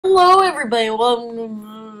Hello, everybody.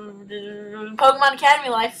 Welcome to Pokemon Academy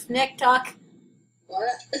Life. Nick, talk.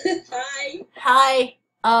 What? Hi. Hi.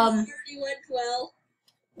 30 went well.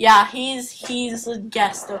 Yeah, he's a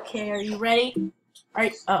guest. Okay, are you ready?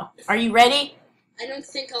 Are you ready? I don't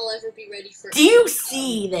think I'll ever be ready for. Do you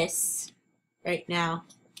see this right now?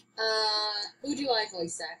 Who do I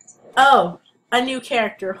voice act? Oh, a new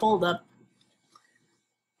character. Hold up.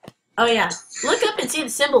 Oh yeah, look up and see the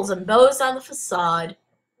symbols embossed on the facade.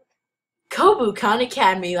 Kobukan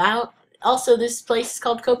Academy. Also, this place is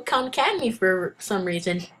called Kobukan Academy for some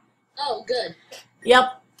reason. Oh, good.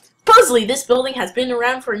 Yep. Supposedly, this building has been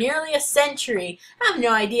around for nearly a century. I have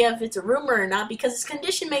no idea if it's a rumor or not because its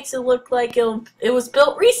condition makes it look like it was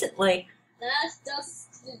built recently. That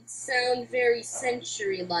doesn't sound very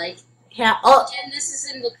century-like. Yeah. And this is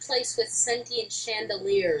in the place with sentient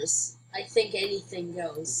chandeliers. I think anything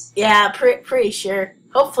goes. Yeah, pretty sure.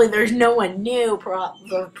 Hopefully there's no one new.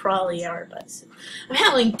 There probably are, but I'm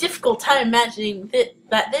having a difficult time imagining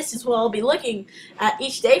that this is what I'll be looking at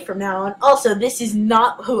each day from now on. Also, this is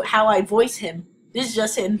not how I voice him. This is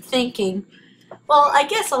just him thinking. Well, I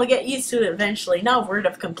guess I'll get used to it eventually. Not a word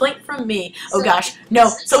of complaint from me. So, oh gosh, no,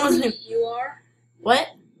 someone's who new. You are? What?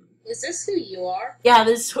 Is this who you are? Yeah,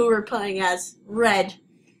 this is who we're playing as. Red.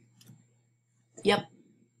 Yep.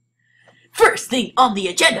 First thing on the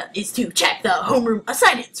agenda is to check the homeroom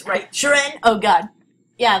assignments, right, Sharon? Oh god.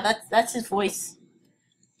 Yeah, that's his voice.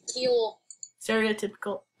 Cool.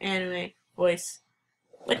 Stereotypical anime voice.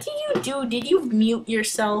 What did you do? Did you mute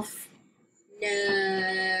yourself? No.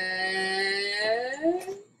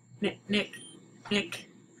 Nick.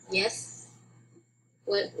 Yes?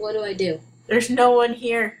 What do I do? There's no one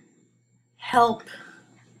here. Help.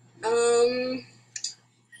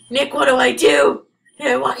 Nick, what do I do?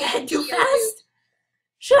 Did I walk ahead too fast?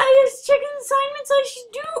 Should I just check the assignments I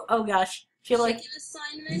should do? Oh gosh. Feel like Chicken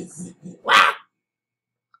assignments? Wah!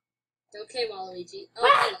 Okay, Waluigi. Oh, Wah!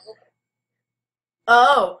 hello.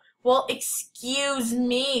 Oh, well, excuse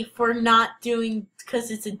me for not doing, because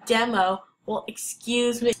it's a demo. Well,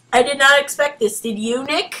 excuse me. I did not expect this. Did you,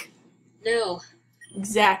 Nick? No.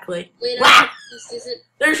 Exactly. Wait, Wah! is it...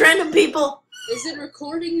 There's random people. Is it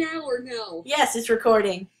recording now or no? Yes, it's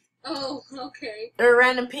recording. Oh, okay. There are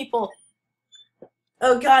random people.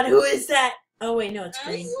 Oh god, who is that? Oh wait, no, it's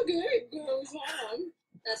green. As the game goes on...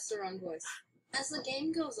 That's the wrong voice. As the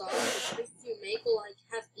game goes on, the choices you make will,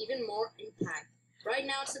 have even more impact. Right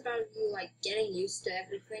now it's about you, getting used to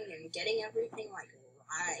everything and getting everything,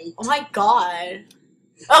 right. Oh my god.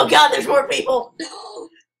 Oh god, there's more people. No!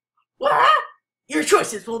 Wah! Your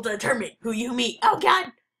choices will determine who you meet. Oh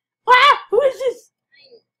god. Wah! Who is this?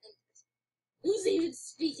 Who's even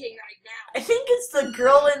speaking right now? I think it's the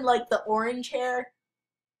girl in, the orange hair.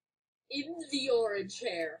 In the orange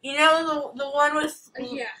hair. You know, the one with...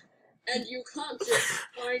 Yeah. And you can't just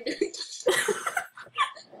find it.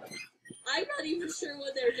 I'm not even sure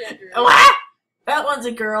what their gender is. Wah! That one's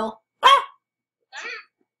a girl. Wah!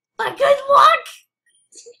 Good luck!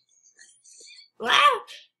 Wah!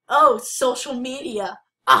 Oh, social media.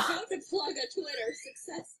 How to plug a Twitter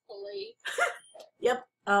successfully. Yep.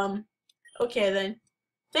 Okay then.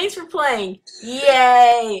 Thanks for playing.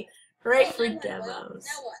 Yay! Hooray for demos.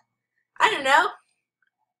 Now what? I don't know.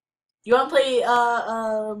 You want to play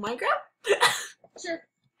Minecraft? Sure.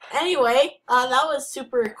 Anyway, that was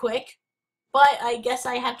super quick. But I guess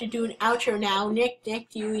I have to do an outro now. Nick, do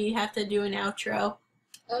you have to do an outro?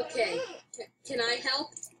 Okay. Can I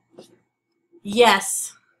help?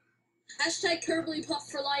 Yes. Hashtag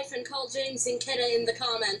Kerblipuff for life and call James and Keta in the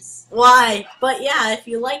comments. Why? But yeah, if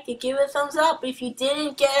you liked it, give it a thumbs up. If you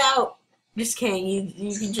didn't, get out. Just kidding.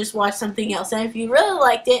 You can just watch something else. And if you really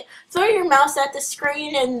liked it, throw your mouse at the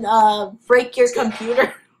screen and break your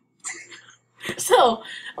computer. So,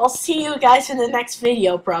 I'll see you guys in the next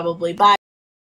video, probably. Bye.